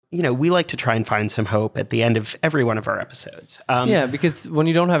we like to try and find some hope at the end of every one of our episodes. Yeah, because when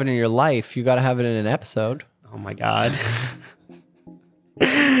you don't have it in your life, you got to have it in an episode. Oh my God.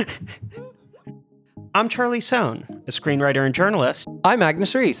 I'm Charlie Sohn, a screenwriter and journalist. I'm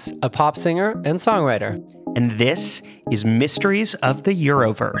Agnes Reese, a pop singer and songwriter. And this is Mysteries of the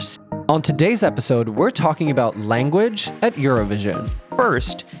Euroverse. On today's episode, we're talking about language at Eurovision.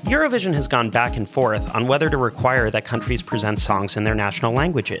 First, Eurovision has gone back and forth on whether to require that countries present songs in their national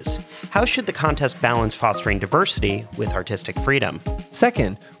languages. How should the contest balance fostering diversity with artistic freedom?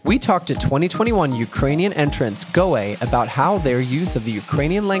 Second, we talked to 2021 Ukrainian entrants Goe about how their use of the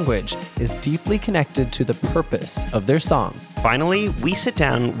Ukrainian language is deeply connected to the purpose of their song. Finally, we sit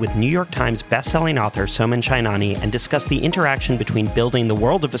down with New York Times bestselling author Soman Chainani and discuss the interaction between building the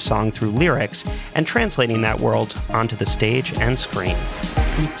world of a song through lyrics and translating that world onto the stage and screen.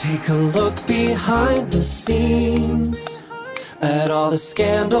 We take a look behind the scenes at all the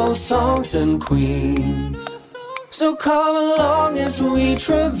scandal songs and queens. So come along as we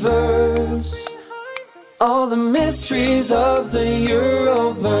traverse all the mysteries of the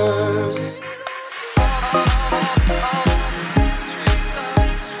Euroverse.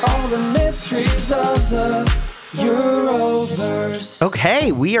 All the mysteries of the Euroverse.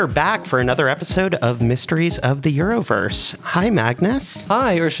 Okay, we are back for another episode of Mysteries of the Euroverse. Hi, Magnus.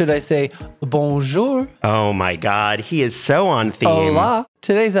 Hi, or should I say bonjour? Oh my God, he is so on theme. Hola.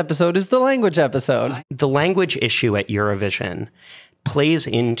 Today's episode is the language episode. The language issue at Eurovision plays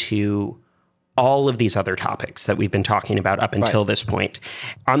into all of these other topics that we've been talking about up until this point.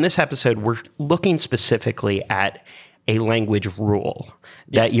 On this episode, we're looking specifically at a language rule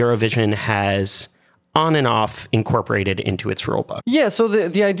that Eurovision has on and off incorporated into its rule book. Yeah, so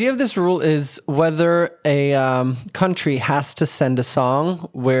the idea of this rule is whether a country has to send a song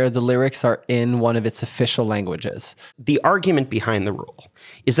where the lyrics are in one of its official languages. The argument behind the rule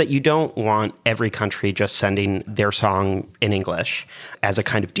is that you don't want every country just sending their song in English as a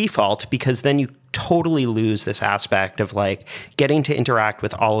kind of default, because then you totally lose this aspect of like getting to interact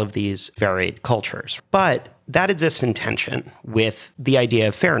with all of these varied cultures. But that exists in tension with the idea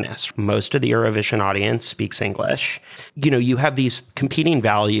of fairness. Most of the Eurovision audience speaks English. You have these competing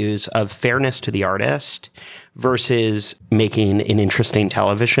values of fairness to the artist versus making an interesting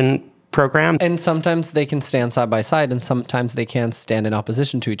television program. And sometimes they can stand side by side, and sometimes they can stand in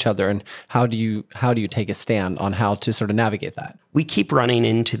opposition to each other. And how do you take a stand on how to sort of navigate that? We keep running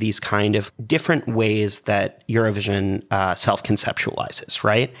into these kind of different ways that Eurovision self-conceptualizes,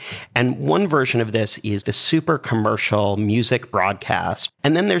 right? And one version of this is the super commercial music broadcast.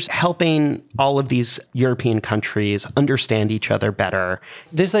 And then there's helping all of these European countries understand each other better.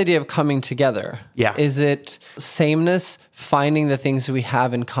 This idea of coming together. Yeah. Is it sameness, finding the things we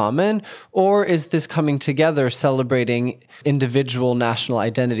have in common, or is this coming together celebrating individual national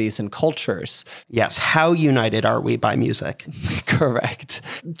identities and cultures? Yes. How united are we by music? Correct.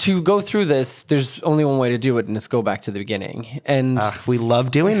 To go through this, there's only one way to do it, and it's go back to the beginning. And we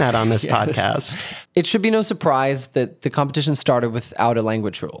love doing that on this podcast. It should be no surprise that the competition started without a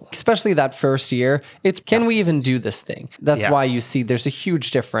language rule, especially that first year. Can we even do this thing? That's why you see there's a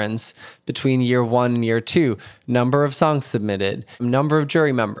huge difference between year one and year two. Number of songs submitted, number of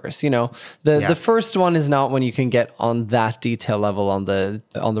jury members. The first one is not when you can get on that detail level on the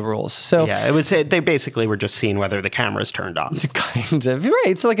rules. So it would say they basically were just seeing whether the camera's turned on. Kind of. Right.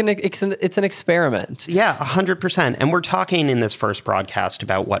 It's like it's an experiment. Yeah, 100%. And we're talking in this first broadcast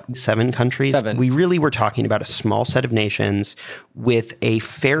about 7 countries? 7. We really were talking about a small set of nations with a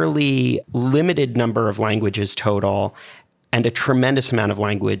fairly limited number of languages total and a tremendous amount of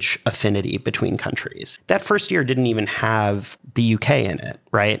language affinity between countries. That first year didn't even have the UK in it,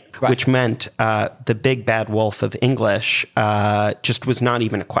 right? Which meant the big bad wolf of English just was not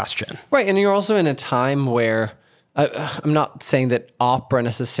even a question. Right. And you're also in a time where I'm not saying that opera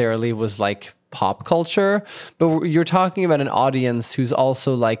necessarily was like pop culture, but you're talking about an audience who's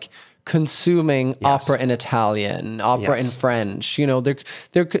also like consuming opera in Italian, opera in French.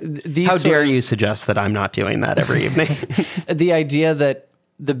 These. How dare you suggest that I'm not doing that every evening? The idea that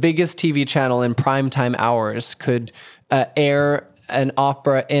the biggest TV channel in primetime hours could air an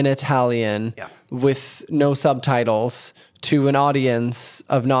opera in Italian with no subtitles to an audience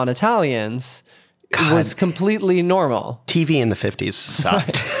of non-Italians was completely normal. TV in the 50s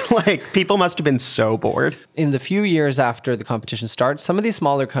sucked. Like, people must have been so bored. In the few years after the competition starts, some of these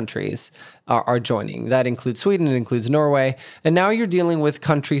smaller countries are joining. That includes Sweden, it includes Norway. And now you're dealing with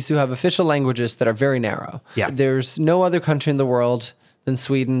countries who have official languages that are very narrow. Yeah. There's no other country in the world than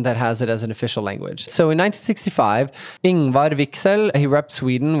Sweden that has it as an official language. So in 1965, Ingvar Wixell, he repped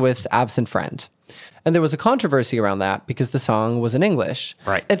Sweden with Absent Friend. And there was a controversy around that because the song was in English.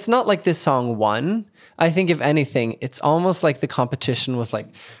 Right. It's not like this song won. I think if anything, it's almost like the competition was like,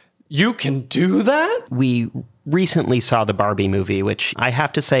 you can do that? We recently saw the Barbie movie, which I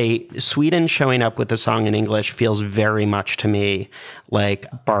have to say, Sweden showing up with a song in English feels very much to me like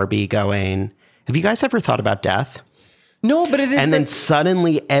Barbie going, have you guys ever thought about death? No, but it is. And then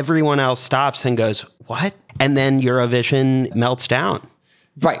suddenly everyone else stops and goes, what? And then Eurovision melts down.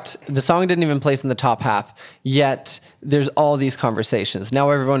 Right. The song didn't even place in the top half, yet there's all these conversations. Now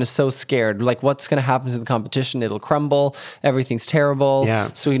everyone is so scared. Like, what's going to happen to the competition? It'll crumble. Everything's terrible.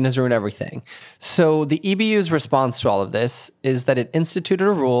 Yeah. Sweden has ruined everything. So the EBU's response to all of this is that it instituted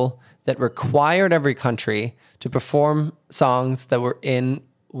a rule that required every country to perform songs that were in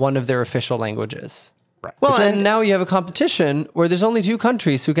one of their official languages. Right. Well, and now you have a competition where there's only 2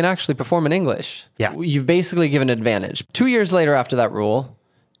 countries who can actually perform in English. Yeah. You've basically given an advantage. 2 years later after that rule,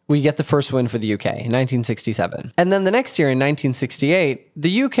 we get the first win for the UK in 1967. And then the next year in 1968,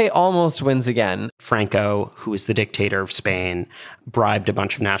 the UK almost wins again. Franco, who was the dictator of Spain, bribed a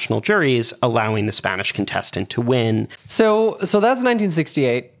bunch of national juries, allowing the Spanish contestant to win. So that's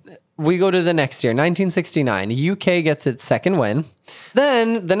 1968. We go to the next year, 1969. UK gets its second win.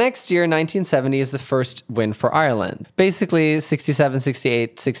 Then the next year, 1970, is the first win for Ireland. Basically, 67,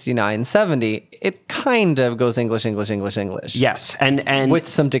 68, 69, 70, it kind of goes English, English, English, English. Yes, and with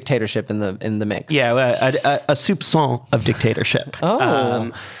some dictatorship in the mix. Yeah, a soupçon of dictatorship.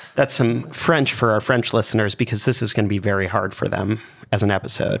 Oh. That's some French for our French listeners, because this is going to be very hard for them as an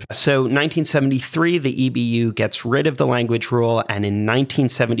episode. So 1973, the EBU gets rid of the language rule, and in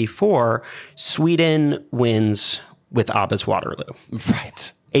 1974, Sweden wins with ABBA's Waterloo.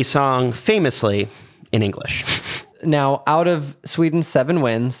 Right. A song famously in English. Now, out of Sweden's 7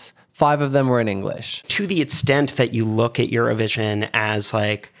 wins, 5 of them were in English. To the extent that you look at Eurovision as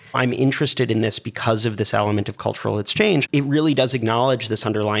like, I'm interested in this because of this element of cultural exchange, it really does acknowledge this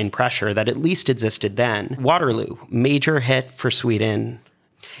underlying pressure that at least existed then. Waterloo, major hit for Sweden.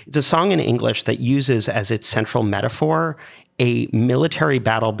 It's a song in English that uses as its central metaphor a military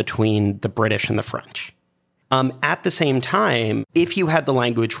battle between the British and the French. At the same time, if you had the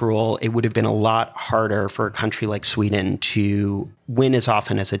language rule, it would have been a lot harder for a country like Sweden to win as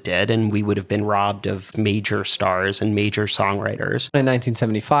often as it did, and we would have been robbed of major stars and major songwriters. In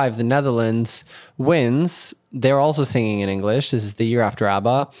 1975, the Netherlands wins. They're also singing in English. This is the year after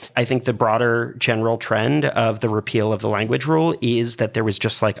ABBA. I think the broader general trend of the repeal of the language rule is that there was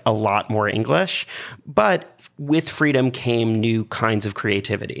just like a lot more English, but with freedom came new kinds of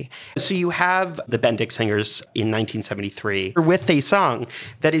creativity. So you have the Bendik Singers in 1973 with a song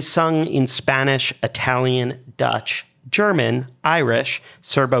that is sung in Spanish, Italian, Dutch, German, Irish,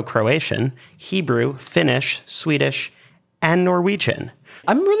 Serbo-Croatian, Hebrew, Finnish, Swedish, and Norwegian.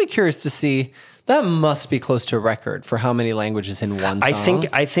 I'm really curious to see. That must be close to a record for how many languages in one song.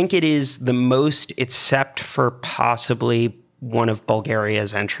 I think it is the most, except for possibly one of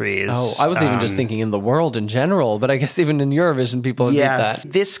Bulgaria's entries. Oh, I wasn't even just thinking in the world in general, but I guess even in Eurovision, people have beat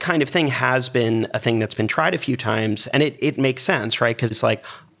that. This kind of thing has been a thing that's been tried a few times, and it makes sense, right? Because it's like,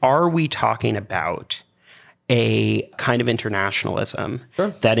 are we talking about a kind of internationalism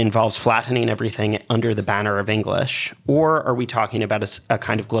that involves flattening everything under the banner of English? Or are we talking about a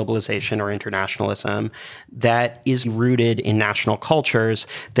kind of globalization or internationalism that is rooted in national cultures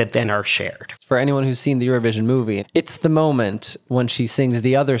that then are shared? For anyone who's seen the Eurovision movie, it's the moment when she sings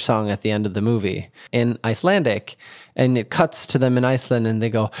the other song at the end of the movie in Icelandic, and it cuts to them in Iceland and they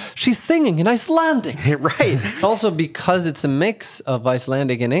go, she's singing in Icelandic. Right. Also, because it's a mix of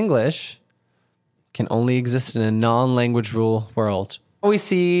Icelandic and English, can only exist in a non-language rule world. We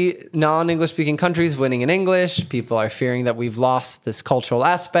see non-English speaking countries winning in English. People are fearing that we've lost this cultural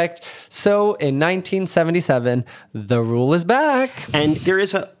aspect. So in 1977, the rule is back. And there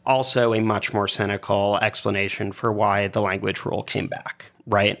is also a much more cynical explanation for why the language rule came back,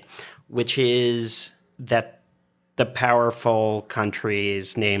 right? Which is that the powerful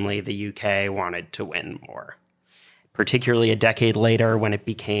countries, namely the UK, wanted to win more. Particularly a decade later when it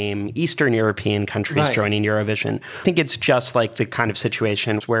became Eastern European countries joining Eurovision. I think it's just like the kind of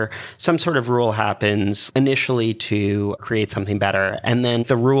situations where some sort of rule happens initially to create something better, and then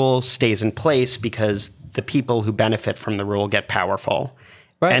the rule stays in place because the people who benefit from the rule get powerful.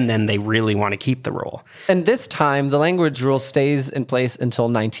 Right. And then they really want to keep the rule. And this time, the language rule stays in place until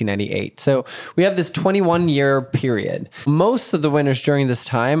 1998. So we have this 21-year period. Most of the winners during this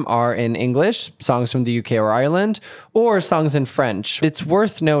time are in English, songs from the UK or Ireland, or songs in French. It's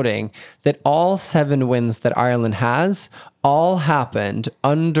worth noting that all 7 wins that Ireland has all happened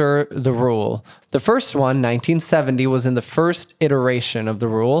under the rule. The first one, 1970, was in the first iteration of the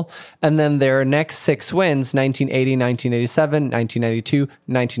rule. And then their next 6 wins, 1980, 1987, 1992,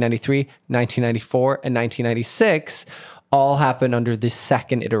 1993, 1994, and 1996, all happened under the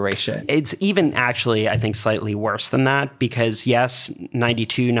second iteration. It's even actually, I think, slightly worse than that because, yes,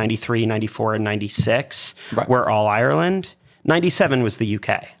 92, 93, 94, and 96 were all Ireland. 97 was the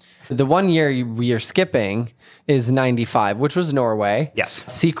UK. The one year we are skipping is 95, which was Norway. Yes.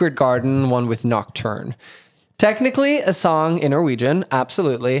 Secret Garden, one with Nocturne. Technically a song in Norwegian,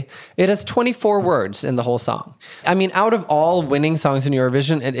 absolutely. It has 24 words in the whole song. I mean, out of all winning songs in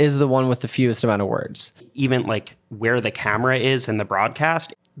Eurovision, it is the one with the fewest amount of words. Even like where the camera is in the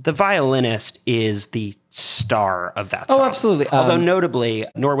broadcast, the violinist is the star of that song. Oh, absolutely. Although notably,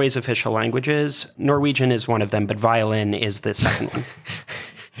 Norway's official languages, Norwegian is one of them, but violin is the second one.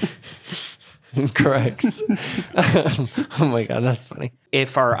 Correct. Oh my God, that's funny.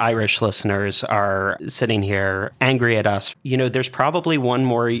 If our Irish listeners are sitting here angry at us, there's probably one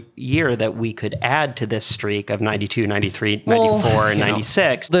more year that we could add to this streak of 92, 93, 94, and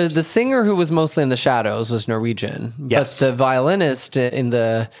 96. The singer who was mostly in the shadows was Norwegian, yes. But the violinist in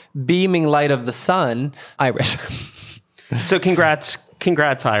the beaming light of the sun, Irish. So congrats,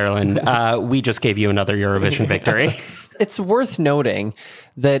 Ireland. We just gave you another Eurovision victory. It's worth noting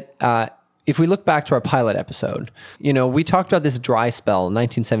that if we look back to our pilot episode, we talked about this dry spell,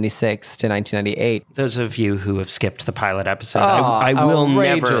 1976 to 1998. Those of you who have skipped the pilot episode, I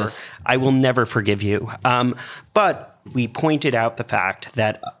will never forgive you. But we pointed out the fact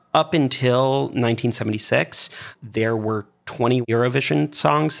that up until 1976, there were 20 Eurovision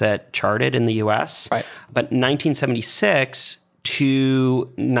songs that charted in the US. Right. But 1976 to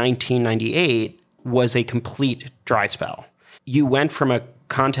 1998 was a complete dry spell. You went from a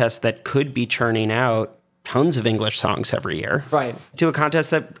contest that could be churning out tons of English songs every year, right, to a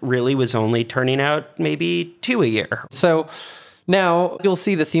contest that really was only turning out maybe 2 a year. So now you'll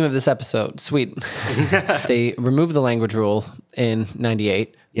see the theme of this episode, Sweden. They removed the language rule in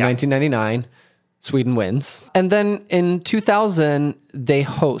 98, 1999. Sweden wins. And then in 2000, they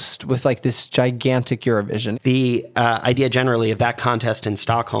host with like this gigantic Eurovision. The idea generally of that contest in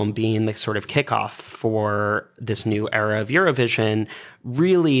Stockholm being the sort of kickoff for this new era of Eurovision,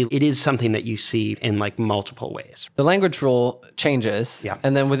 really, it is something that you see in like multiple ways. The language rule changes. Yeah.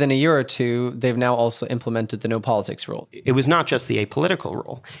 And then within a year or two, they've now also implemented the no politics rule. It was not just the apolitical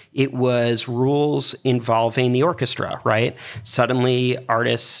rule. It was rules involving the orchestra, right? Suddenly,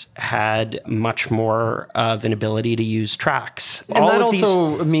 artists had much more of an ability to use tracks. And that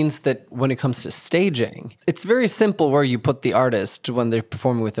also means that when it comes to staging, it's very simple where you put the artist when they're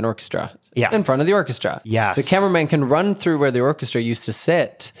performing with an orchestra. Yeah. In front of the orchestra. Yes. The cameraman can run through where the orchestra used to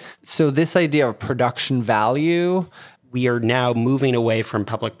sit. So this idea of production value. We are now moving away from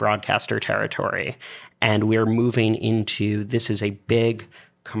public broadcaster territory, and we're moving into this is a big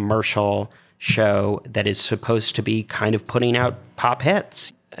commercial show that is supposed to be kind of putting out pop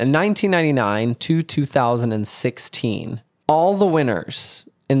hits. In 1999 to 2016, all the winners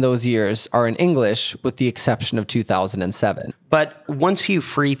in those years are in English, with the exception of 2007. But once you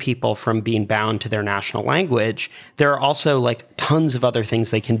free people from being bound to their national language, there are also like tons of other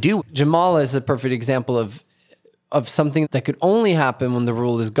things they can do. Jamala is a perfect example of something that could only happen when the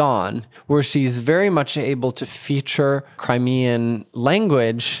rule is gone, where she's very much able to feature Crimean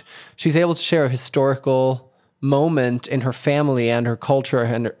language. She's able to share a historical moment in her family and her culture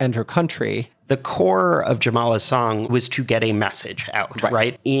and her country. The core of Jamala's song was to get a message out,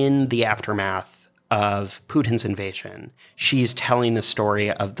 right? In the aftermath of Putin's invasion, she's telling the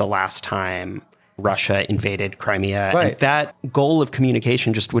story of the last time Russia invaded Crimea. Right. And that goal of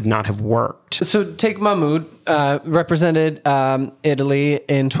communication just would not have worked. So take Mahmoud, represented Italy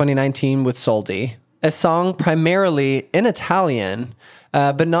in 2019 with Soldi, a song primarily in Italian.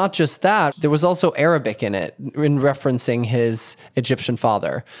 But not just that, there was also Arabic in it, in referencing his Egyptian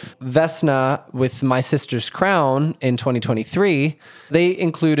father. Vesna, with My Sister's Crown in 2023, they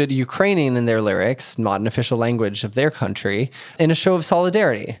included Ukrainian in their lyrics, not an official language of their country, in a show of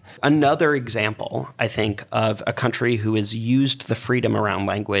solidarity. Another example, I think, of a country who has used the freedom around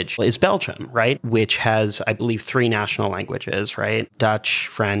language is Belgium, right? Which has, I believe, 3 national languages, right? Dutch,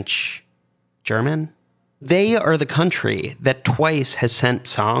 French, German. They are the country that twice has sent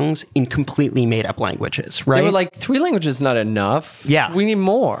songs in completely made-up languages, right? They were like, 3 languages is not enough. Yeah. We need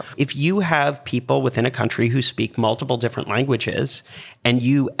more. If you have people within a country who speak multiple different languages and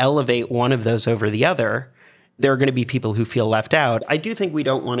you elevate one of those over the other, there are going to be people who feel left out. I do think we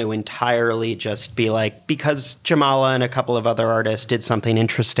don't want to entirely just be like, because Jamala and a couple of other artists did something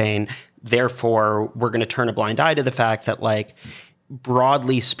interesting, therefore we're going to turn a blind eye to the fact that, like,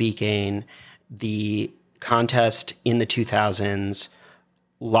 broadly speaking, the contest in the 2000s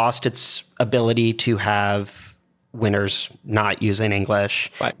lost its ability to have winners not using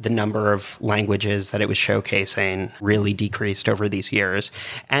English. Right. The number of languages that it was showcasing really decreased over these years.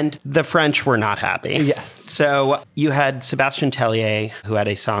 And the French were not happy. Yes. So you had Sébastien Tellier, who had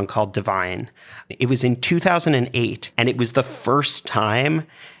a song called Divine. It was in 2008, and it was the first time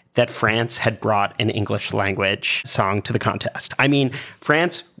that France had brought an English language song to the contest. I mean,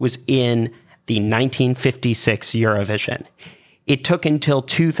 France was in the 1956 Eurovision. It took until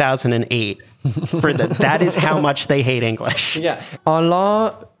 2008 for that is how much they hate English. Yeah.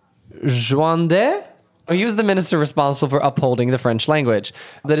 Alain Joindet, he was the minister responsible for upholding the French language.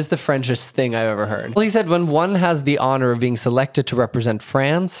 That is the Frenchest thing I've ever heard. Well, he said when one has the honor of being selected to represent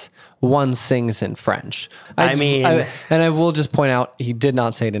France, one sings in French. And I will just point out, he did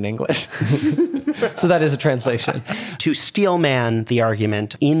not say it in English. So that is a translation. To steelman the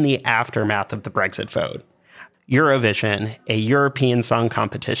argument in the aftermath of the Brexit vote, Eurovision, a European song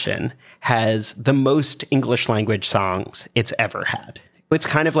competition, has the most English language songs it's ever had. It's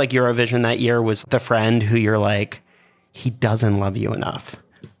kind of like Eurovision that year was the friend who you're like, he doesn't love you enough.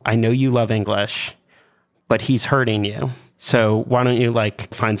 I know you love English, but he's hurting you. So why don't you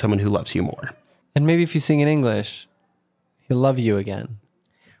like find someone who loves you more? And maybe if you sing in English, he'll love you again.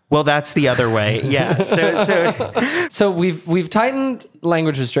 Well, that's the other way. Yeah. So we've tightened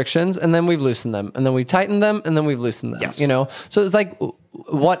language restrictions, and then we've loosened them, and then we've tightened them, and then we've loosened them. Yes. You know, so it's like,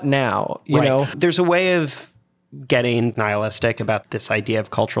 what now? You know, there's a way of getting nihilistic about this idea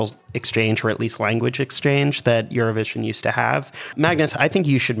of cultural exchange, or at least language exchange, that Eurovision used to have. Magnus, I think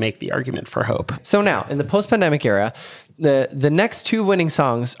you should make the argument for hope. So now, in the post-pandemic era, the next two winning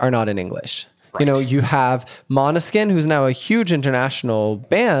songs are not in English. Right. You know, you have Måneskin, who's now a huge international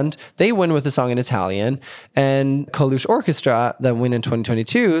band. They win with a song in Italian. And Kalush Orchestra, that win in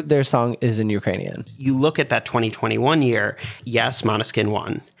 2022, their song is in Ukrainian. You look at that 2021 year, yes, Måneskin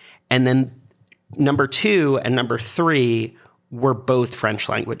won. And then number 2 and number 3 were both French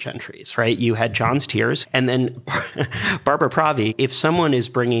language entries, right? You had John's Tears, and then Barbara Pravi. If someone is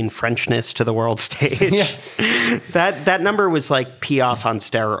bringing Frenchness to the world stage, that number was like pee off on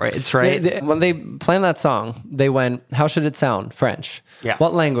steroids, right? When they planned that song, they went, how should it sound? French. Yeah.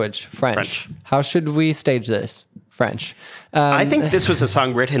 What language? French. How should we stage this? French. I think this was a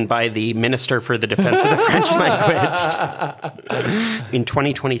song written by the Minister for the Defense of the French Language. In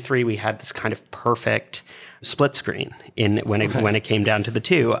 2023, we had this kind of perfect split screen when it came down to the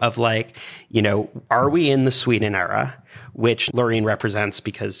two of, like, you know, are we in the Sweden era, which Loreen represents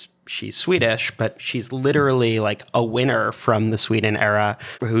because she's Swedish, but she's literally like a winner from the Sweden era,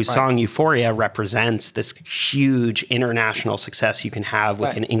 whose song Euphoria represents this huge international success you can have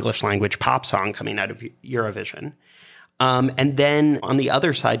with an English language pop song coming out of Eurovision. And then on the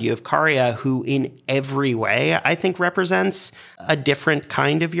other side, you have Kárja, who in every way, I think, represents a different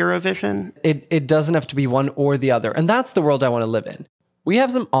kind of Eurovision. It doesn't have to be one or the other. And that's the world I want to live in. We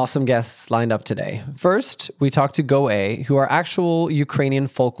have some awesome guests lined up today. First, we talked to Go-A, who are actual Ukrainian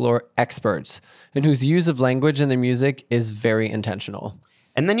folklore experts and whose use of language in their music is very intentional.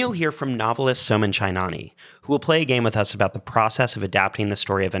 And then you'll hear from novelist Soman Chainani, who will play a game with us about the process of adapting the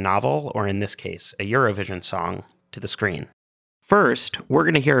story of a novel, or in this case, a Eurovision song, to the screen. First, we're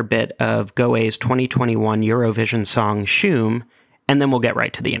going to hear a bit of Go-A's 2021 Eurovision song Shum, and then we'll get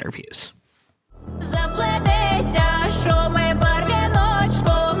right to the interviews.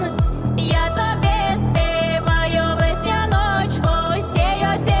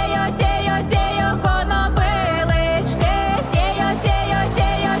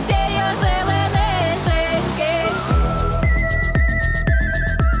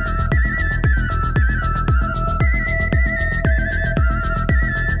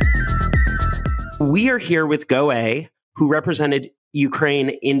 We are here with Go-A, who represented Ukraine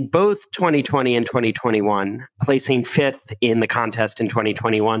in both 2020 and 2021, placing 5th in the contest in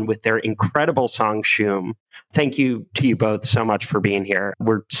 2021 with their incredible song Shum. Thank you to you both so much for being here.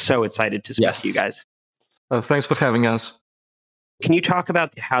 We're so excited to speak to you guys. Thanks for having us. Can you talk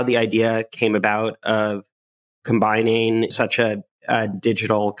about how the idea came about of combining such a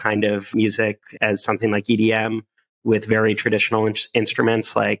digital kind of music as something like EDM with very traditional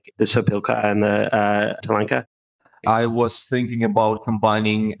instruments like the sopilka and the talanka? I was thinking about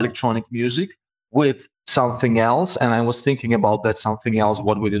combining electronic music with something else, and I was thinking about that something else,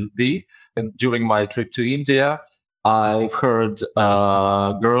 what would it be? And during my trip to India, I heard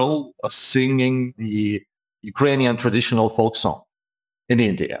a girl singing the Ukrainian traditional folk song in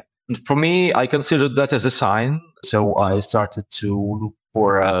India. And for me, I considered that as a sign. So I started to look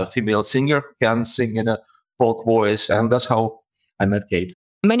for a female singer who can sing in a folk voice. And that's how I met Kate.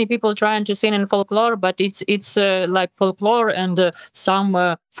 Many people trying to sing in folklore, but it's like folklore and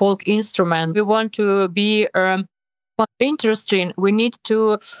some folk instrument. We want to be more interesting. We need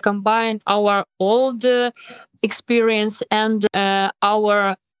to combine our old experience and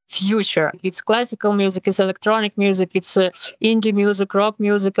our future. It's classical music, it's electronic music, it's indie music, rock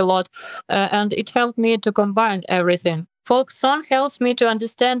music a lot, and it helped me to combine everything. Folk song helps me to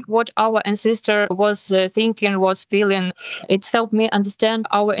understand what our ancestor was thinking, was feeling. It's helped me understand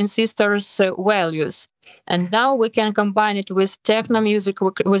our ancestors' values. And now we can combine it with techno music,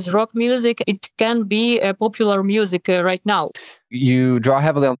 with rock music. It can be a popular music right now. You draw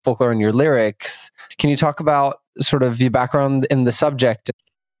heavily on folklore in your lyrics. Can you talk about sort of your background in the subject?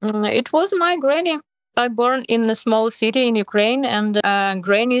 It was my granny. I born in a small city in Ukraine, and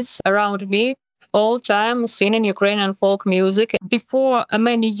grannies around me all time singing Ukrainian folk music. Before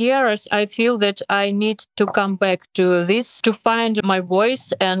many years, I feel that I need to come back to this to find my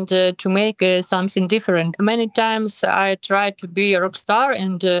voice and to make something different. Many times I try to be a rock star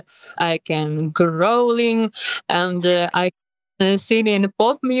and I can growling and I sing in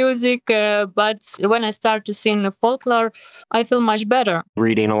pop music, but when I start to sing folklore, I feel much better.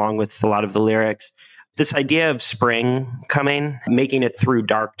 Reading along with a lot of the lyrics, this idea of spring coming, making it through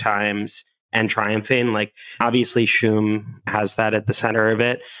dark times and triumphing, like obviously Shum has that at the center of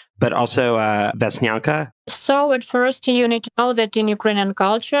it, but also Vesnyanka. So at first you need to know that in Ukrainian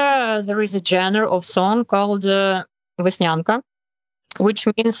culture, there is a genre of song called Vesnyanka, which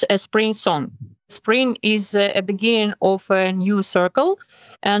means a spring song. Spring is a beginning of a new circle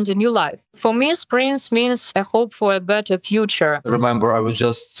and a new life. For me, spring means a hope for a better future. I remember I was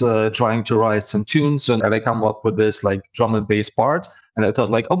just trying to write some tunes and I come up with this like drum and bass part. And I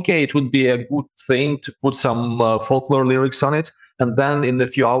thought like, okay, it would be a good thing to put some folklore lyrics on it. And then in a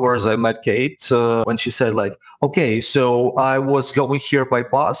few hours, I met Kate when she said like, okay, so I was going here by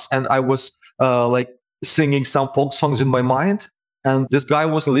bus and I was like singing some folk songs in my mind. And this guy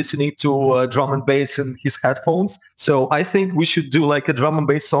was listening to drum and bass in his headphones. So I think we should do like a drum and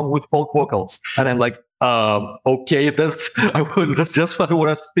bass song with folk vocals. And I'm like, okay, that's just what I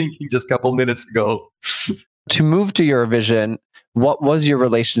was thinking just a couple minutes ago. To move to Eurovision, what was your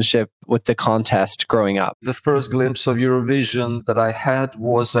relationship with the contest growing up? The first glimpse of Eurovision that I had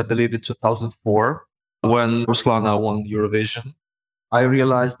was, I believe, in 2004 when Ruslana won Eurovision. I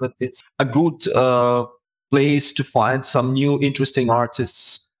realized that it's a good place to find some new interesting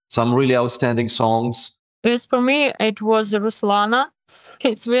artists, some really outstanding songs. As for me, it was Ruslana.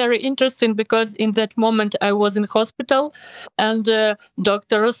 It's very interesting because in that moment I was in hospital and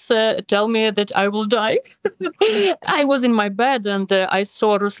doctors tell me that I will die. I was in my bed and I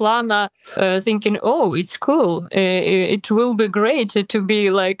saw Ruslana thinking, oh, it's cool. It will be great to be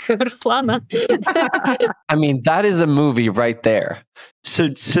like Ruslana. I mean, that is a movie right there. So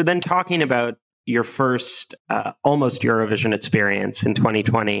then talking about your first almost Eurovision experience in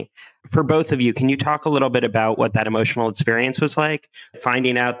 2020. For both of you, can you talk a little bit about what that emotional experience was like?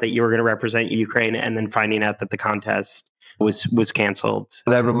 Finding out that you were going to represent Ukraine and then finding out that the contest was canceled.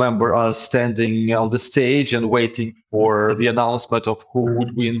 I remember us standing on the stage and waiting for the announcement of who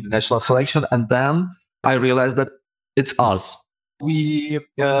would win the national selection. And then I realized that it's us. We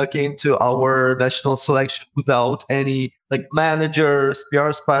came to our national selection without any like managers,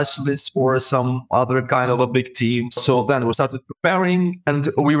 PR specialists, or some other kind of a big team. So then we started preparing and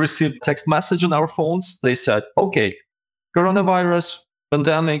we received text message on our phones. They said, okay, coronavirus,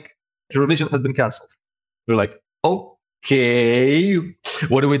 pandemic, Eurovision has been canceled. We're like, okay,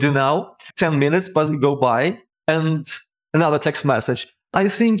 what do we do now? 10 minutes go by and another text message. I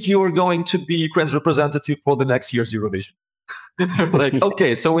think you're going to be Ukraine's representative for the next year's Eurovision. Like,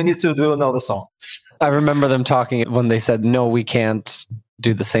 okay, so we need to do another song. I remember them talking when they said, no, we can't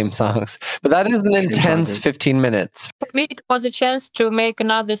do the same songs. But that is an intense 15 minutes. For me, it was a chance to make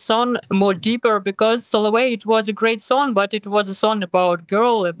another song more deeper because Soloway, it was a great song, but it was a song about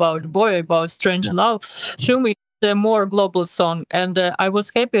girl, about boy, about strange love. Shumi, a more global song. And I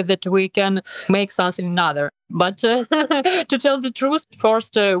was happy that we can make something another. But to tell the truth,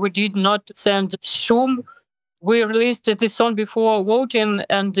 first, we did not send Shum. We released this song before voting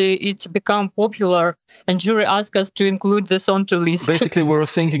and it became popular and jury asked us to include the song to list. Basically, we were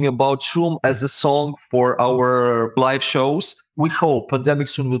thinking about Shum as a song for our live shows. We hope pandemic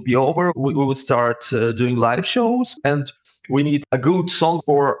soon will be over. We will start doing live shows and We need a good song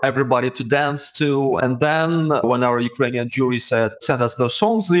for everybody to dance to. And then when our Ukrainian jury said, send us those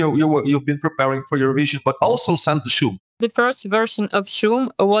songs you've been preparing for Eurovision, but also send the shoe. The first version of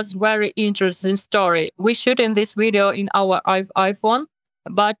Shum was very interesting story. We shoot in this video in our iPhone,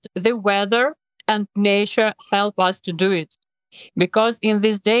 but the weather and nature help us to do it. Because in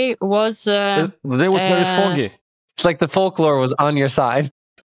this day was... the day was very foggy. It's like the folklore was on your side.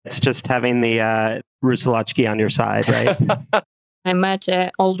 It's just having the Rusalachki on your side, right? I met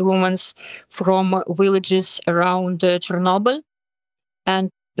old women from villages around Chernobyl, and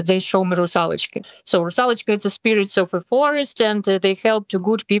they show me Rusalachki. So Rusalachki is the spirits of a forest, and they help to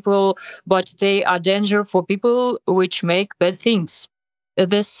good people, but they are danger for people which make bad things.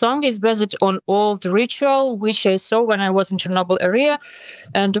 The song is based on old ritual, which I saw when I was in Chernobyl area,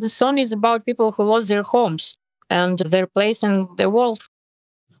 and the song is about people who lost their homes and their place in the world.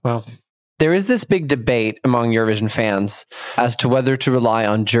 Well, there is this big debate among Eurovision fans as to whether to rely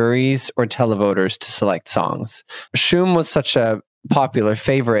on juries or televoters to select songs. Shum was such a popular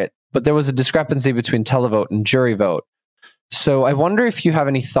favorite, but there was a discrepancy between televote and jury vote. So I wonder if you have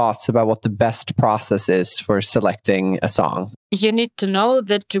any thoughts about what the best process is for selecting a song. You need to know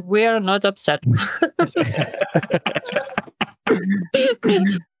that we are not upset.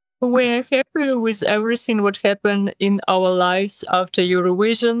 We are happy with everything what happened in our lives after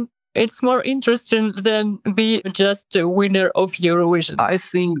Eurovision. It's more interesting than be just a winner of Eurovision. I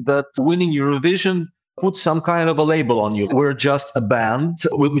think that winning Eurovision puts some kind of a label on you. We're just a band.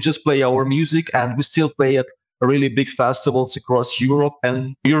 We just play our music, and we still play at really big festivals across Europe.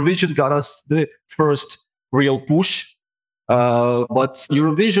 And Eurovision got us the first real push. But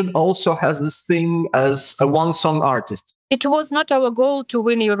Eurovision also has this thing as a one-song artist. It was not our goal to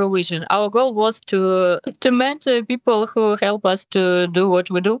win Eurovision. Our goal was to meet people who help us to do what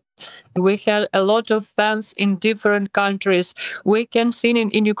we do. We had a lot of fans in different countries. We can sing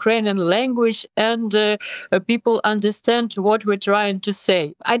in Ukrainian language, and people understand what we're trying to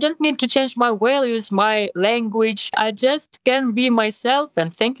say. I don't need to change my values, my language. I just can be myself,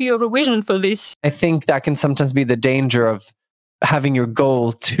 and thank you, Eurovision, for this. I think that can sometimes be the danger of having your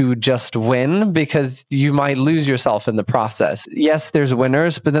goal to just win, because you might lose yourself in the process. Yes, there's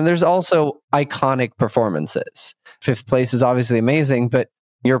winners, but then there's also iconic performances. Fifth place is obviously amazing, but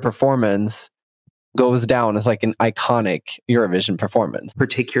your performance goes down as like an iconic Eurovision performance.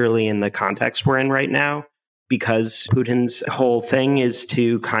 Particularly in the context we're in right now, because Putin's whole thing is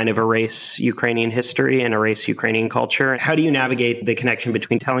to kind of erase Ukrainian history and erase Ukrainian culture. How do you navigate the connection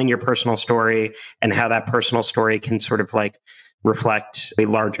between telling your personal story and how that personal story can sort of like reflect a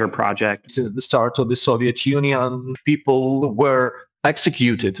larger project? Since the start of the Soviet Union, people were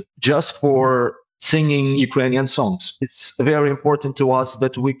executed just for singing Ukrainian songs. It's very important to us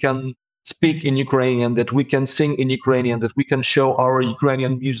that we can speak in Ukrainian, that we can sing in Ukrainian, that we can show our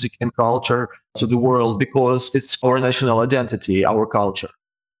Ukrainian music and culture to the world, because it's our national identity, our culture.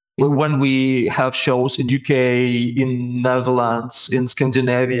 When we have shows in UK, in Netherlands, in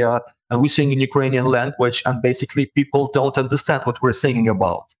Scandinavia, and we sing in Ukrainian language, and basically people don't understand what we're singing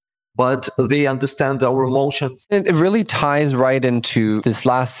about, but they understand our emotions. It really ties right into this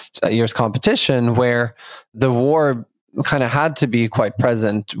last year's competition, where the war kind of had to be quite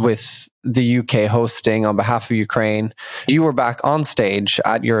present with the UK hosting on behalf of Ukraine. You were back on stage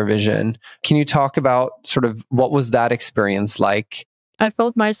at Eurovision. Can you talk about sort of what was that experience like? I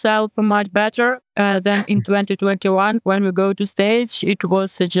felt myself much better than in 2021 when we go to stage. It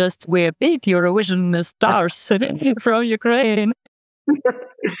was just we're big Eurovision stars from Ukraine.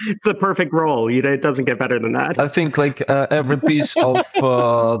 It's a perfect role. It doesn't get better than that. I think like every piece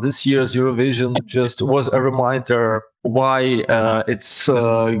of this year's Eurovision just was a reminder why it's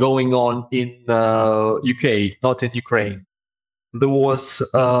going on in UK, not in Ukraine. There was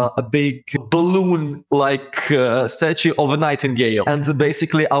a big balloon-like statue of a nightingale. And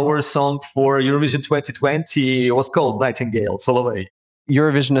basically our song for Eurovision 2020 was called Nightingale, Solovey.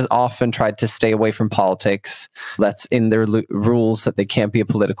 Eurovision has often tried to stay away from politics. That's in their rules, that they can't be a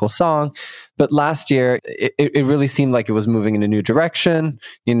political song. But last year, it really seemed like it was moving in a new direction.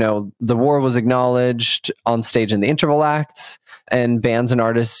 You know, the war was acknowledged on stage in the interval acts, and bands and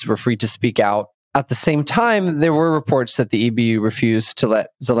artists were free to speak out. At the same time, there were reports that the EBU refused to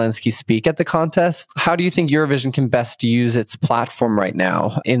let Zelensky speak at the contest. How do you think Eurovision can best use its platform right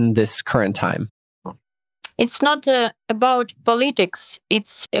now in this current time? It's not about politics.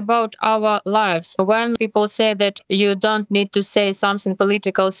 It's about our lives. When people say that you don't need to say something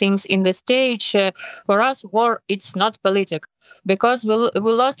political things in the stage, for us, war, it's not political. Because we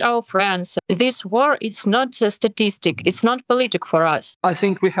lost our friends. This war, it's not a statistic. It's not political for us. I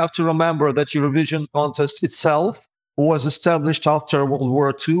think we have to remember that Eurovision contest itself was established after World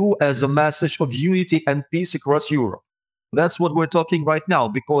War II as a message of unity and peace across Europe. That's what we're talking right now,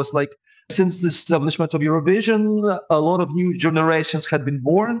 because like since the establishment of Eurovision, a lot of new generations had been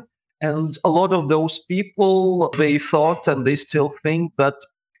born. And a lot of those people, they thought and they still think that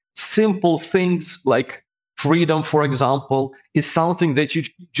simple things like freedom, for example, is something that you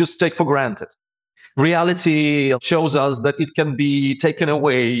just take for granted. Reality shows us that it can be taken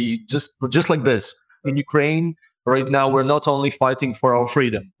away just like this. In Ukraine, right now, we're not only fighting for our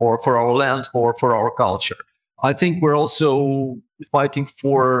freedom or for our land or for our culture. I think we're also fighting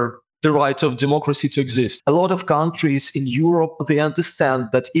for the right of democracy to exist. A lot of countries in Europe, they understand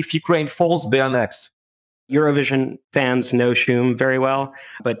that if Ukraine falls, they are next. Eurovision fans know Shum very well,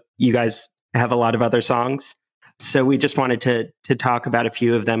 but you guys have a lot of other songs. So we just wanted to talk about a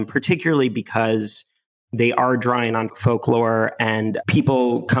few of them, particularly because they are drawing on folklore and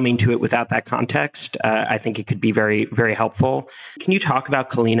people coming to it without that context. I think it could be very, very helpful. Can you talk about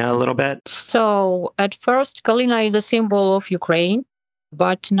Kalina a little bit? So at first, Kalina is a symbol of Ukraine,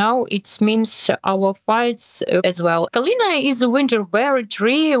 but now it means our fights as well. Kalina is a winter-berry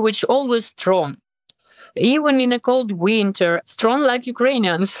tree which always strong. Even in a cold winter, strong like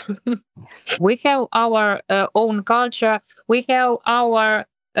Ukrainians. We have our own culture, we have our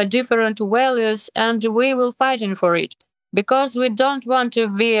different values, and we will fighting for it because we don't want to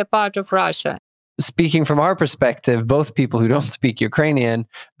be a part of Russia. Speaking from our perspective, both people who don't speak Ukrainian,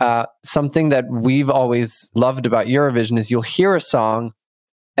 something that we've always loved about Eurovision is you'll hear a song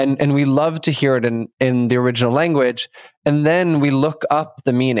and we love to hear it in the original language, and then we look up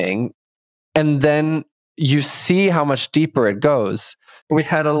the meaning, and then you see how much deeper it goes. We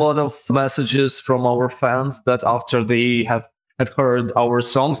had a lot of messages from our fans that after they had heard our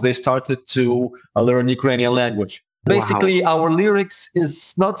songs, they started to learn Ukrainian language. Basically, our lyrics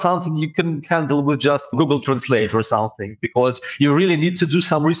is not something you can handle with just Google Translate or something, because you really need to do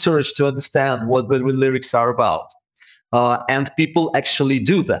some research to understand what the lyrics are about. And people actually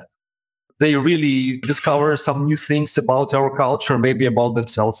do that. They really discover some new things about our culture, maybe about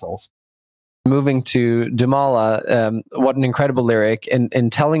themselves also. Moving to Dumala, what an incredible lyric. In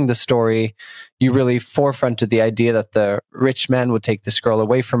telling the story, you really forefronted the idea that the rich man would take this girl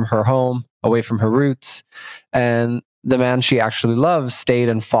away from her home, away from her roots, and the man she actually loves stayed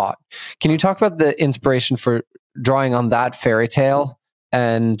and fought. Can you talk about the inspiration for drawing on that fairy tale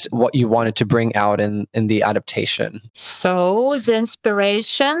and what you wanted to bring out in the adaptation? So the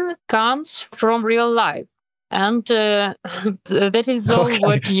inspiration comes from real life. And that is all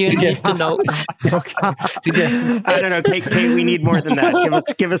what you need to know. I don't know, Kate, we need more than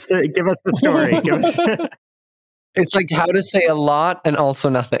that. Give us the story. It's like how to say a lot and also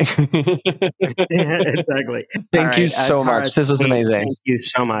nothing. Exactly. Thank you so much. This was amazing. Thank you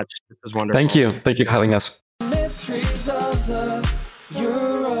so much. This was wonderful. Thank you. Thank you for having us. Mysteries of the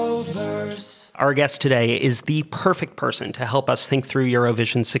Euroverse. Our guest today is the perfect person to help us think through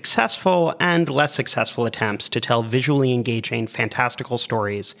Eurovision's successful and less successful attempts to tell visually engaging, fantastical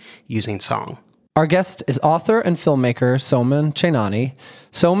stories using song. Our guest is author and filmmaker Soumen Chainani.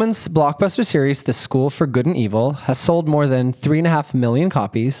 Soumen's blockbuster series, The School for Good and Evil, has sold more than 3.5 million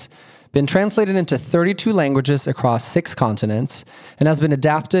copies, been translated into 32 languages across 6 continents, and has been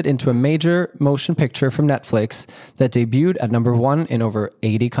adapted into a major motion picture from Netflix that debuted at number 1 in over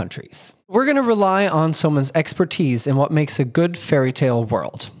 80 countries. We're going to rely on Soumen's expertise in what makes a good fairy tale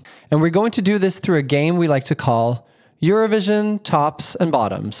world. And we're going to do this through a game we like to call Eurovision Tops and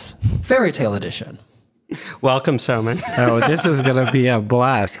Bottoms, Fairy Tale Edition. Welcome, Soumen. Oh, this is going to be a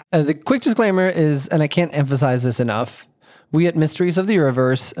blast. The quick disclaimer is, and I can't emphasize this enough, we at Mysteries of the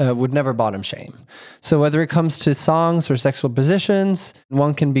Euroverse would never bottom shame. So whether it comes to songs or sexual positions,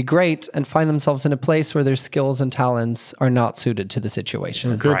 one can be great and find themselves in a place where their skills and talents are not suited to the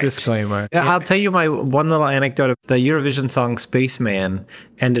situation. Good disclaimer. I'll tell you my one little anecdote. The Eurovision song Spaceman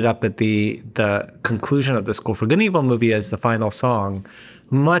ended up at the conclusion of the School for Good and Evil movie as the final song.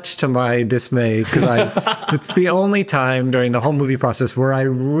 Much to my dismay, because it's the only time during the whole movie process where I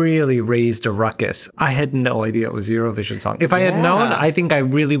really raised a ruckus. I had no idea it was a Eurovision song. If I had known, I think I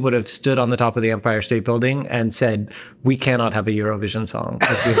really would have stood on the top of the Empire State Building and said, we cannot have a Eurovision song.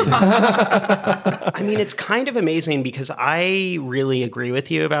 I mean, it's kind of amazing because I really agree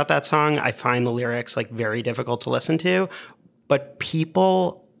with you about that song. I find the lyrics like very difficult to listen to, but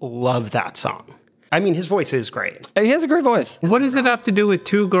people love that song. I mean, his voice is great. He has a great voice. What does it have to do with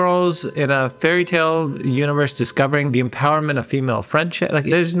 2 girls in a fairy tale universe discovering the empowerment of female friendship? Like,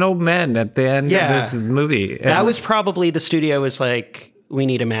 there's no men at the end of this movie. That was probably the studio was like, we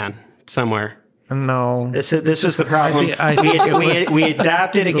need a man somewhere. No. This was the problem. We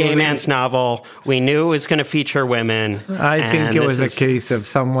adapted a gay man's novel. We knew it was going to feature women. I think it was a case of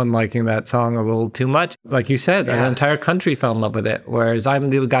someone liking that song a little too much. Like you said, an entire country fell in love with it, whereas I'm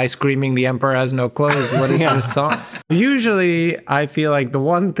the guy screaming, "The Emperor has no clothes." What is this song? Usually, I feel like the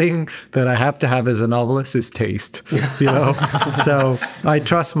one thing that I have to have as a novelist is taste, So I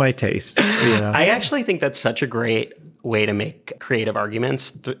trust my taste. I actually think that's such a great way to make creative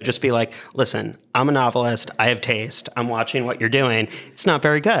arguments. Just be like, listen, I'm a novelist. I have taste. I'm watching what you're doing. It's not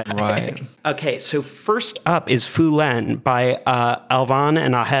very good. Right. Okay, so first up is Foulaine by Alvan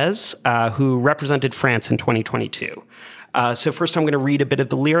and Ahez, who represented France in 2022. So first I'm going to read a bit of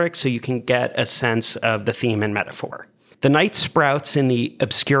the lyrics so you can get a sense of the theme and metaphor. The night sprouts in the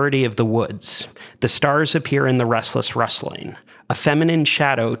obscurity of the woods. The stars appear in the restless rustling. A feminine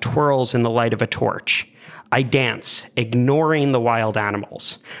shadow twirls in the light of a torch. I dance, ignoring the wild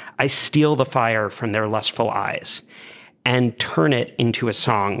animals. I steal the fire from their lustful eyes and turn it into a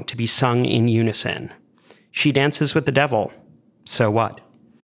song to be sung in unison. She dances with the devil. So what?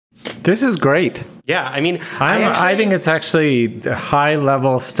 This is great. Yeah, I mean, I think it's actually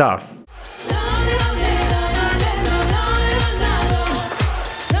high-level stuff.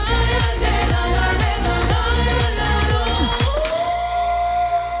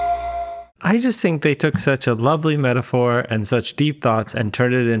 I just think they took such a lovely metaphor and such deep thoughts and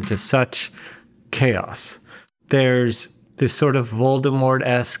turned it into such chaos. There's this sort of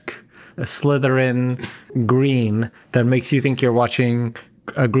Voldemort-esque Slytherin green that makes you think you're watching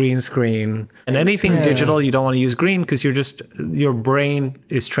a green screen. And anything digital, you don't want to use green because your brain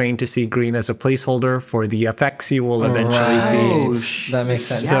is trained to see green as a placeholder for the effects you will eventually see. That makes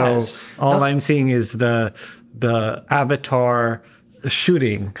sense. So all I'm seeing is the avatar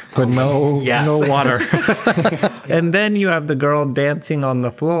shooting, but no water. And then you have the girl dancing on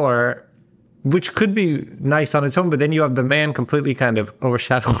the floor, which could be nice on its own, but then you have the man completely kind of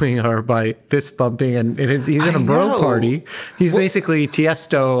overshadowing her by fist bumping, and he's in a bro party. He's basically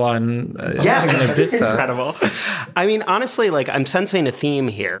Tiesto on incredible. I mean, honestly, like I'm sensing a theme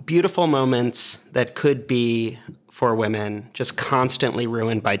here. Beautiful moments that could be for women, just constantly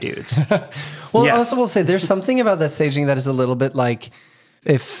ruined by dudes. Well, also we'll say there's something about that staging that is a little bit like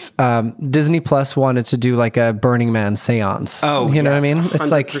if Disney Plus wanted to do like a Burning Man seance. Oh, you know what I mean? 100%.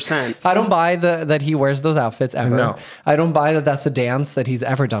 It's like, I don't buy that he wears those outfits ever. No. I don't buy that that's a dance that he's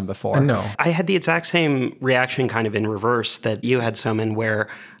ever done before. No. I had the exact same reaction kind of in reverse that you had, Soman, where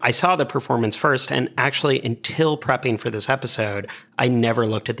I saw the performance first, and actually until prepping for this episode, I never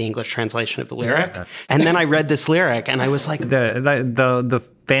looked at the English translation of the lyric. Yeah. And then I read this lyric and I was like... The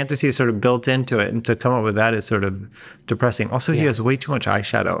fantasy is sort of built into it, and to come up with that is sort of depressing. Also, he has way too much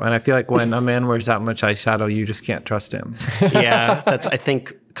eyeshadow, and I feel like when a man wears that much eyeshadow, you just can't trust him. Yeah, that's, I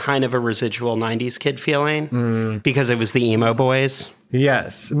think, kind of a residual 90s kid feeling because it was the emo boys.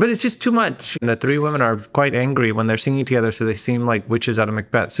 Yes, but it's just too much. And the three women are quite angry when they're singing together, so they seem like witches out of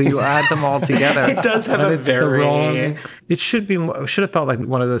Macbeth. So you add them all together. It does have a very... It should have felt like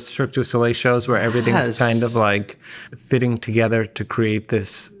one of those Cirque du Soleil shows where everything's kind of like fitting together to create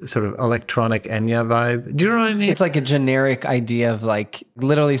this sort of electronic Enya vibe. Do you know what I mean? It's like a generic idea of like,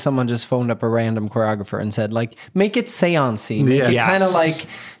 literally someone just phoned up a random choreographer and said like, make it seance-y. Make it kind of like,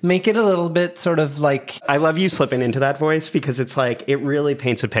 make it a little bit sort of like... I love you slipping into that voice because it's like, it really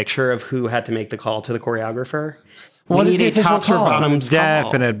paints a picture of who had to make the call to the choreographer. What is the official call?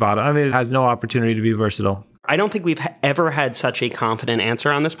 Definite bottom. I mean, it has no opportunity to be versatile. I don't think we've ever had such a confident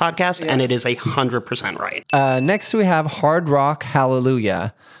answer on this podcast, and it is 100% right. Next, we have Hard Rock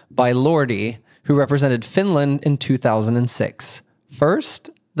Hallelujah by Lordi, who represented Finland in 2006. First,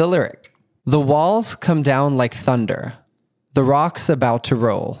 the lyric. The walls come down like thunder. The rock's about to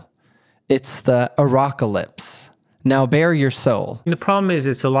roll. It's the apocalypse. Now bare your soul. The problem is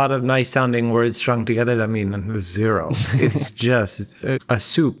it's a lot of nice sounding words strung together that mean zero. It's just a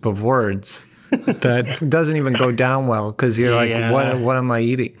soup of words that doesn't even go down well because you're like, what am I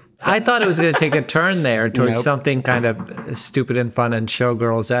eating? I thought it was going to take a turn there towards something kind of stupid and fun and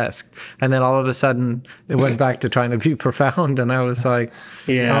showgirls-esque. And then all of a sudden, it went back to trying to be profound. And I was like,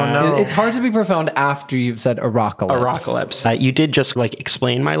 oh no. It's hard to be profound after you've said apocalypse. Apocalypse. You did just like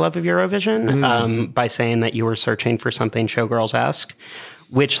explain my love of Eurovision by saying that you were searching for something showgirls-esque.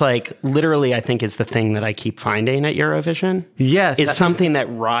 Which, like, literally, I think is the thing that I keep finding at Eurovision. Yes. It's something that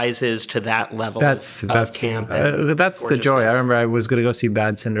rises to that level of camp. That's the joy. I remember I was going to go see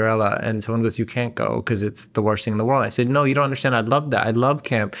Bad Cinderella, and someone goes, you can't go because it's the worst thing in the world. I said, no, you don't understand. I love that. I love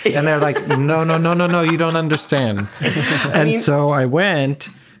camp. And they're like, no, you don't understand. So I went.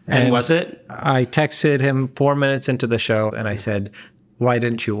 And was it? I texted him 4 minutes into the show, and I said, why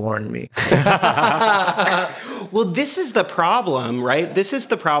didn't you warn me? Well, this is the problem, right? This is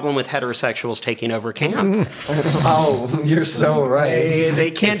the problem with heterosexuals taking over camp. Oh, you're so right.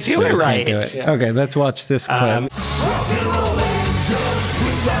 They can't do it right. Can't do it. Okay, let's watch this clip.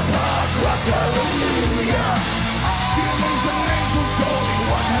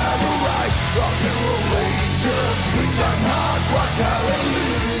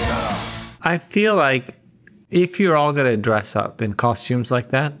 I feel like if you're all going to dress up in costumes like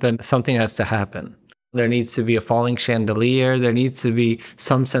that, then something has to happen. There needs to be a falling chandelier. There needs to be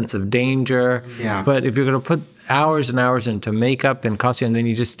some sense of danger. Yeah. But if you're going to put hours and hours into makeup and costume, and then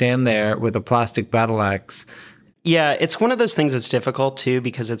you just stand there with a plastic battle axe. Yeah, it's one of those things that's difficult too,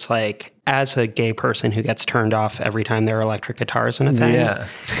 because it's like, as a gay person who gets turned off every time there are electric guitars in a thing,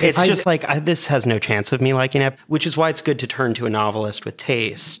 it's just like, this has no chance of me liking it, which is why it's good to turn to a novelist with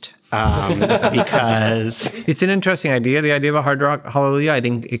taste. Because it's an interesting idea. The idea of a hard rock hallelujah, I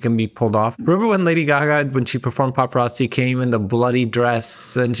think it can be pulled off. Remember when Lady Gaga, when she performed Paparazzi, came in the bloody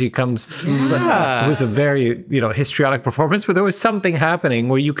dress and she comes, it was a very, histrionic performance, but there was something happening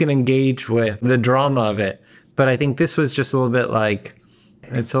where you can engage with the drama of it. But I think this was just a little bit like,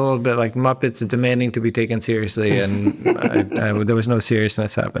 it's a little bit like Muppets demanding to be taken seriously, and there was no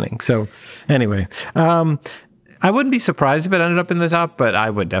seriousness happening. So anyway, I wouldn't be surprised if it ended up in the top, but I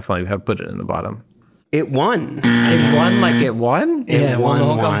would definitely have put it in the bottom. it won. It won like it won? It won the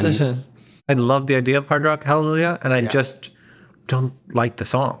whole competition. I love the idea of Hard Rock Hallelujah, and I just don't like the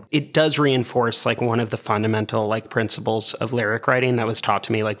song. It does reinforce like one of the fundamental like principles of lyric writing that was taught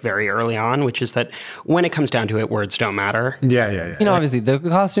to me like very early on, which is that when it comes down to it, words don't matter. Yeah. Obviously the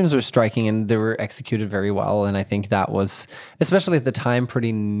costumes were striking and they were executed very well. And I think that was, especially at the time,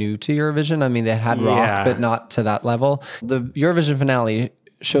 pretty new to Eurovision. I mean, they had rock, but not to that level. The Eurovision finale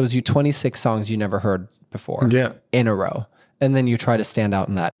shows you 26 songs you never heard before in a row. And then you try to stand out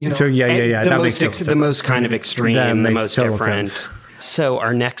in that. So yeah. The most kind of extreme, the most different. Sense. So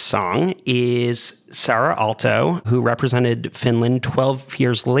our next song is Sara Aalto, who represented Finland 12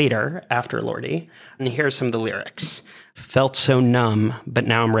 years later after Lordi. And here's some of the lyrics. Felt so numb, but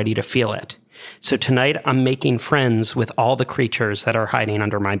now I'm ready to feel it. So tonight I'm making friends with all the creatures that are hiding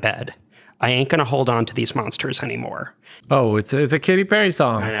under my bed. I ain't going to hold on to these monsters anymore. Oh, it's a Katy Perry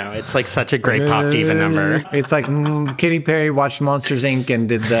song. I know. It's like such a great pop diva number. It's like Katy Perry watched Monsters, Inc. and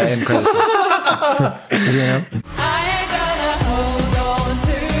did the end credits. I ain't gonna hold on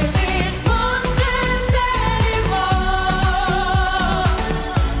to these monsters anymore.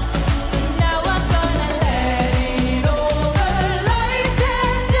 Now I'm gonna let it overlight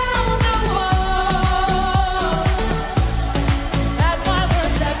and down the walls. At my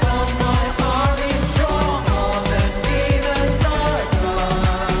worst, I found my heart is strong. All the demons are gone.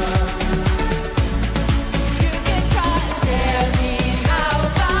 You can try to scare me now,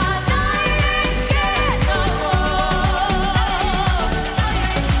 but I ain't scared no more.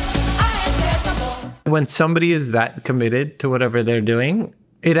 When somebody is that committed to whatever they're doing,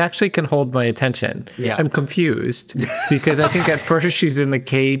 it actually can hold my attention. Yeah. I'm confused because I think at first she's in the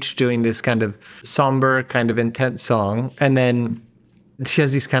cage doing this kind of somber, kind of intense song. And then she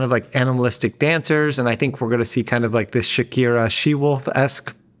has these kind of like animalistic dancers. And I think we're going to see kind of like this Shakira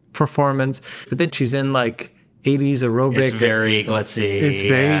She-Wolf-esque performance. But then she's in like 80s aerobics. It's very glitzy. It's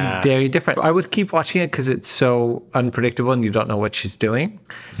very different. I would keep watching it because it's so unpredictable and you don't know what she's doing.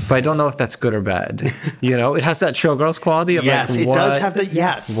 But I don't know if that's good or bad. It has that showgirls quality of Yes, like, it does have the,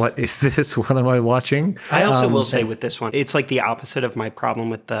 yes. what is this? What am I watching? I also will say with this one, it's like the opposite of my problem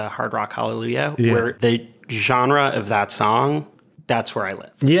with the Hard Rock Hallelujah, where the genre of that song, that's where I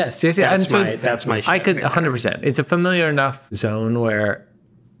live. Yes. That's my shit. I could 100%. It's a familiar enough zone where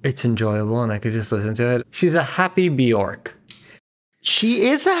it's enjoyable and I could just listen to it. She's a happy Bjork. She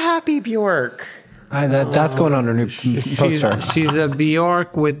is a happy Bjork. That's going on her new poster. She's a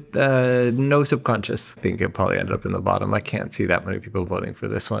Bjork with no subconscious. I think it probably ended up in the bottom. I can't see that many people voting for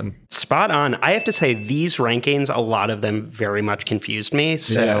this one. Spot on. I have to say, these rankings, a lot of them very much confused me.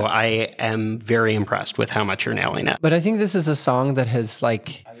 So I am very impressed with how much you're nailing it. But I think this is a song that has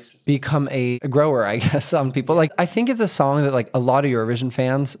like become a grower, I guess, on people. Like, I think it's a song that like a lot of Eurovision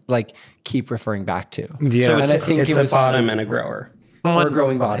fans like keep referring back to. Yeah. So And I think it's it a was bottom and a grower. or a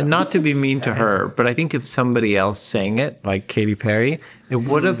growing bottom. Not to be mean to her, but I think if somebody else sang it, like Katy Perry, it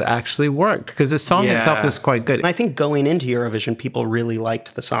would have actually worked because the song itself is quite good. And I think going into Eurovision, people really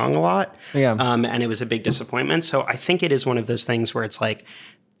liked the song a lot. Yeah. And it was a big disappointment. So I think it is one of those things where it's like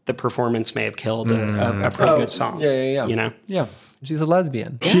the performance may have killed a pretty good song. Yeah. You know? Yeah. She's a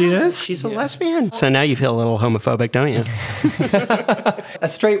lesbian. She is? She's a lesbian. So now you feel a little homophobic, don't you? A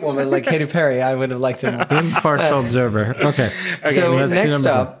straight woman like Katy Perry, I would have liked to. Impartial observer. Okay. So let's see next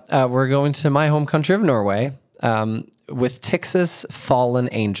number up, we're going to my home country of Norway with Tix's Fallen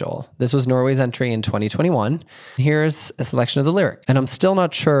Angel. This was Norway's entry in 2021. Here's a selection of the lyric. And I'm still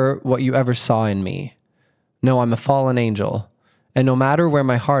not sure what you ever saw in me. No, I'm a fallen angel. And no matter where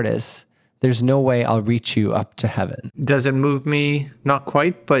my heart is, there's no way I'll reach you up to heaven. Does it move me? Not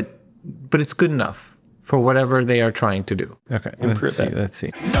quite, but it's good enough for whatever they are trying to do. Okay, let's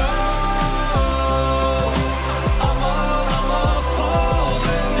see.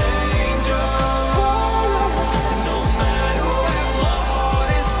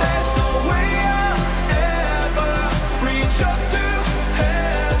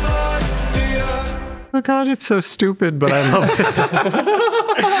 Oh God, it's so stupid, but I love it.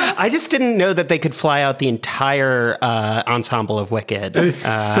 I just didn't know that they could fly out the entire ensemble of Wicked. It's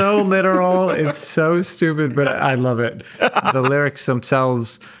so literal. It's so stupid, but I love it. The lyrics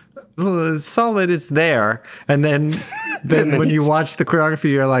themselves, solid, it's there. And then when you watch the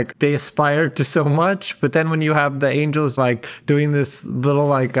choreography, you're like, they aspired to so much. But then when you have the angels like doing this little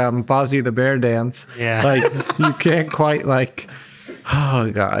like Bozzy the Bear dance, like you can't quite like...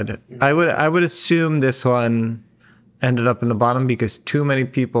 Oh God, I would assume this one ended up in the bottom because too many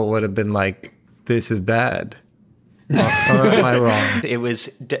people would have been like, "This is bad." Or am I wrong? It was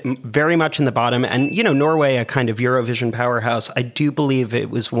very much in the bottom, and Norway, a kind of Eurovision powerhouse. I do believe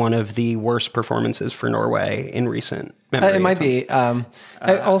it was one of the worst performances for Norway in recent memory. It might be.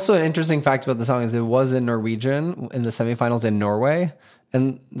 Also, an interesting fact about the song is it was in Norwegian in the semifinals in Norway,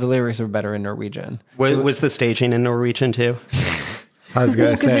 and the lyrics were better in Norwegian. Was the staging in Norwegian too? I was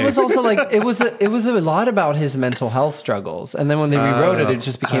gonna say because it was also like it was a lot about his mental health struggles, and then when they rewrote it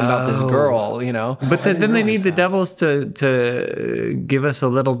just became about this girl, But then they need the Devils to give us a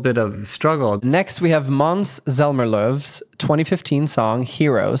little bit of struggle. Next, we have Måns Zelmerlöw's 2015 song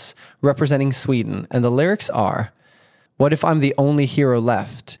 "Heroes," representing Sweden, and the lyrics are, "What if I'm the only hero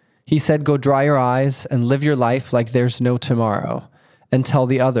left? He said, go dry your eyes and live your life like there's no tomorrow, and tell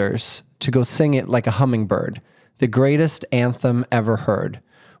the others to go sing it like a hummingbird. The greatest anthem ever heard.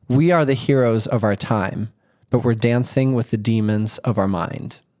 We are the heroes of our time, but we're dancing with the demons of our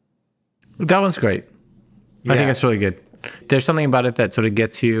mind." That one's great. I think it's really good. There's something about it that sort of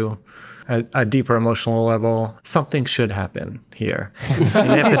gets you a deeper emotional level. Something should happen here.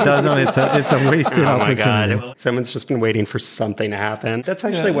 And if it doesn't, it's a wasted opportunity. God. Someone's just been waiting for something to happen. That's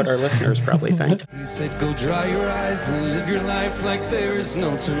actually what our listeners probably think. He said, go dry your eyes and live your life like there is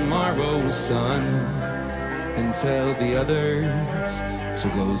no tomorrow, son. And tell the others to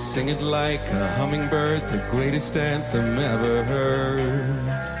go sing it like a hummingbird, the greatest anthem ever heard.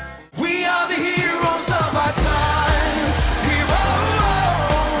 We are the heroes of our time,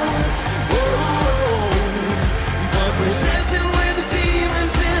 heroes. Whoa, but we're dancing with the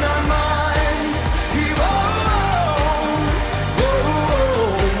demons in our minds, heroes.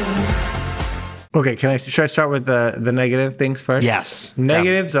 Whoa. Okay, should I start with the negative things first? Yes.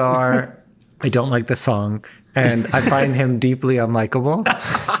 Negatives are, I don't like the song. And I find him deeply unlikable.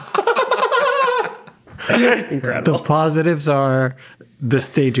 Incredible. The positives are the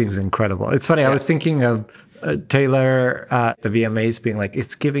staging's incredible. It's funny. I was thinking of Taylor at the VMAs being like,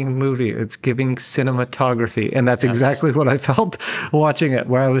 it's giving movie, it's giving cinematography. And that's exactly what I felt watching it,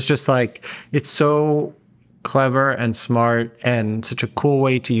 where I was just like, it's so clever and smart and such a cool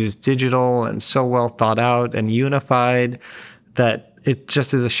way to use digital and so well thought out and unified that it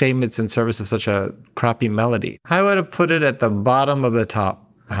just is a shame it's in service of such a crappy melody. I would have put it at the bottom of the top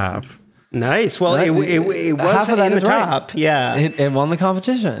half. Nice. Well, it was half of that in is the right. top. Yeah. It won the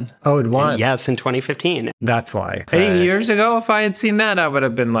competition. Oh, it won? Yes, in 2015. That's why. 8 years ago, if I had seen that, I would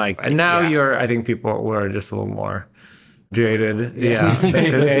have been like, and now I think people were just a little more jaded. Yeah.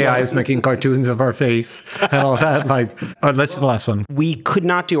 AI is making cartoons of our face and all that. Let's do the last one. We could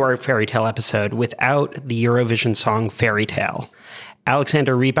not do our fairy tale episode without the Eurovision song Fairy Tale.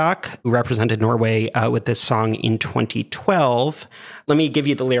 Alexander Rybak, who represented Norway with this song in 2012. Let me give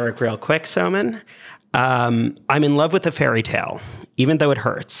you the lyric real quick, Soman. I'm in love with a fairy tale, even though it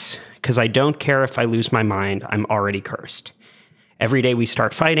hurts, because I don't care if I lose my mind. I'm already cursed. Every day we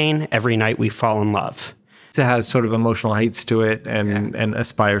start fighting. Every night we fall in love. It has sort of emotional heights to it and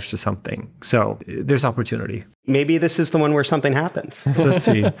aspires to something. So there's opportunity. Maybe this is the one where something happens. Let's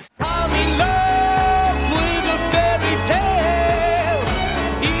see. I'm in love with a fairy tale,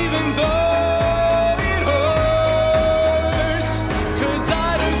 even though it hurts. 'Cause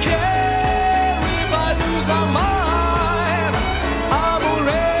I don't care if I lose my mind. I'm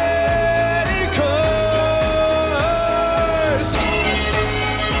already cursed.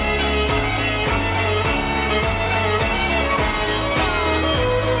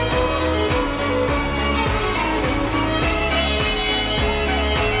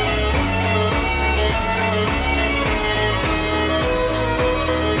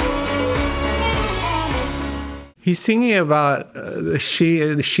 He's singing about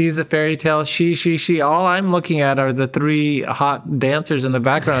she's a fairy tale, she. All I'm looking at are the 3 hot dancers in the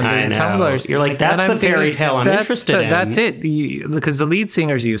background doing tumblers. You're like, that's the fairy tale I'm interested in. That's it. Because the lead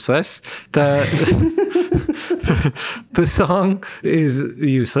singer's useless. The song is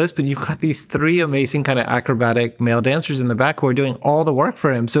useless, but you've got these 3 amazing kind of acrobatic male dancers in the back who are doing all the work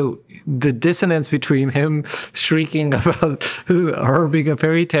for him. So the dissonance between him shrieking about her being a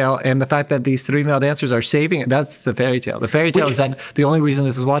fairy tale and the fact that these 3 male dancers are saving it, that's the fairy tale. The fairy tale is that the only reason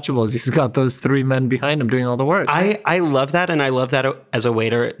this is watchable is he's got those 3 men behind him doing all the work. I love that, and I love that as a way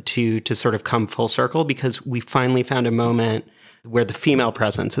to sort of come full circle, because we finally found a moment where the female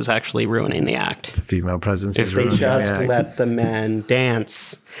presence is actually ruining the act. Female presence if is they ruining just the act. let the men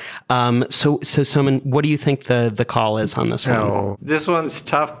dance. So Simon, what do you think the call is on this one? Oh, this one's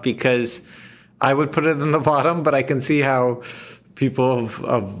tough because I would put it in the bottom, but I can see how people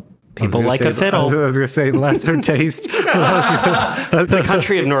of people like a fiddle. I was going to say lesser taste. The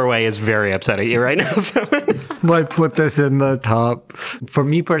country of Norway is very upset at you right now. Might put this in the top. For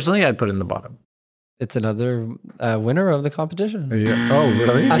me personally, I'd put it in the bottom. It's another winner of the competition. Yeah. Oh,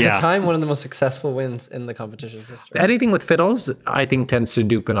 really? At the time, one of the most successful wins in the competition's history. Anything with fiddles, I think, tends to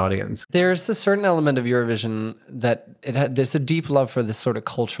dupe an audience. There's a certain element of Eurovision that there's a deep love for this sort of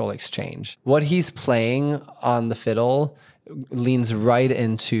cultural exchange. What he's playing on the fiddle leans right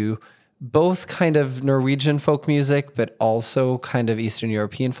into both kind of Norwegian folk music, but also kind of Eastern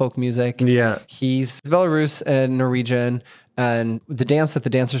European folk music. Yeah. He's Belarus and Norwegian. And the dance that the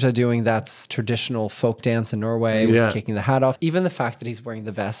dancers are doing, that's traditional folk dance in Norway, with kicking the hat off. Even the fact that he's wearing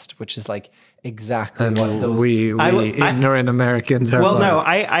the vest, which is like exactly what those... We ignorant Americans are. Well, no,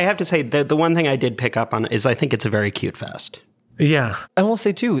 I have to say, the one thing I did pick up on is I think it's a very cute vest. Yeah. I will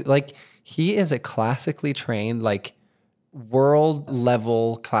say too, like, he is a classically trained, like,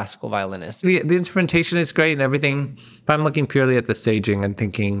 world-level classical violinist. The instrumentation is great and everything, but I'm looking purely at the staging and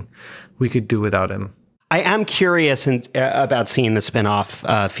thinking we could do without him. I am curious about seeing the spin-off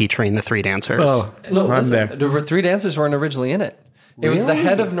featuring the 3 dancers. Oh, No, I'm there. there were 3 dancers weren't originally in it. It was the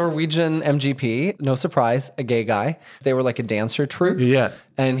head of Norwegian MGP, no surprise, a gay guy. They were like a dancer troupe. Yeah.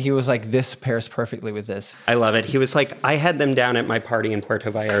 And he was like, this pairs perfectly with this. I love it. He was like, I had them down at my party in Puerto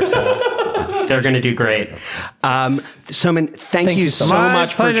Vallarta. They're going to do great. Simon, thank you so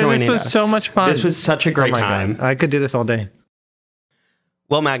much for joining us. This was so much fun. This was such a great time. God. I could do this all day.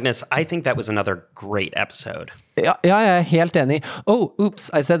 Well, Magnus, I think that was another great episode. Ja, helt enig. Oh, oops,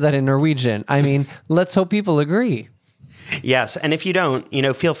 I said that in Norwegian. I mean, let's hope people agree. Yes, and if you don't,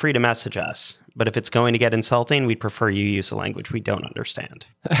 feel free to message us. But if it's going to get insulting, we'd prefer you use a language we don't understand.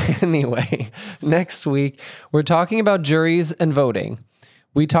 Anyway, next week, we're talking about juries and voting.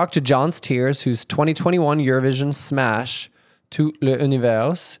 We talked to John Steers, whose 2021 Eurovision smash, Tout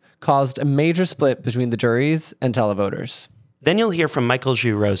l'univers, caused a major split between the juries and televoters. Then you'll hear from Michael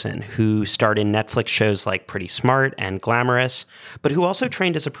Ju Rosen, who starred in Netflix shows like Pretty Smart and Glamorous, but who also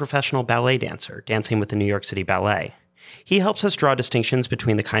trained as a professional ballet dancer, dancing with the New York City Ballet. He helps us draw distinctions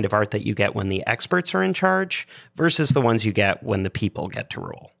between the kind of art that you get when the experts are in charge versus the ones you get when the people get to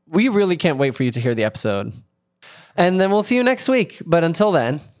rule. We really can't wait for you to hear the episode. And then we'll see you next week. But until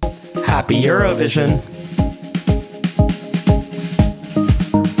then, Happy Eurovision!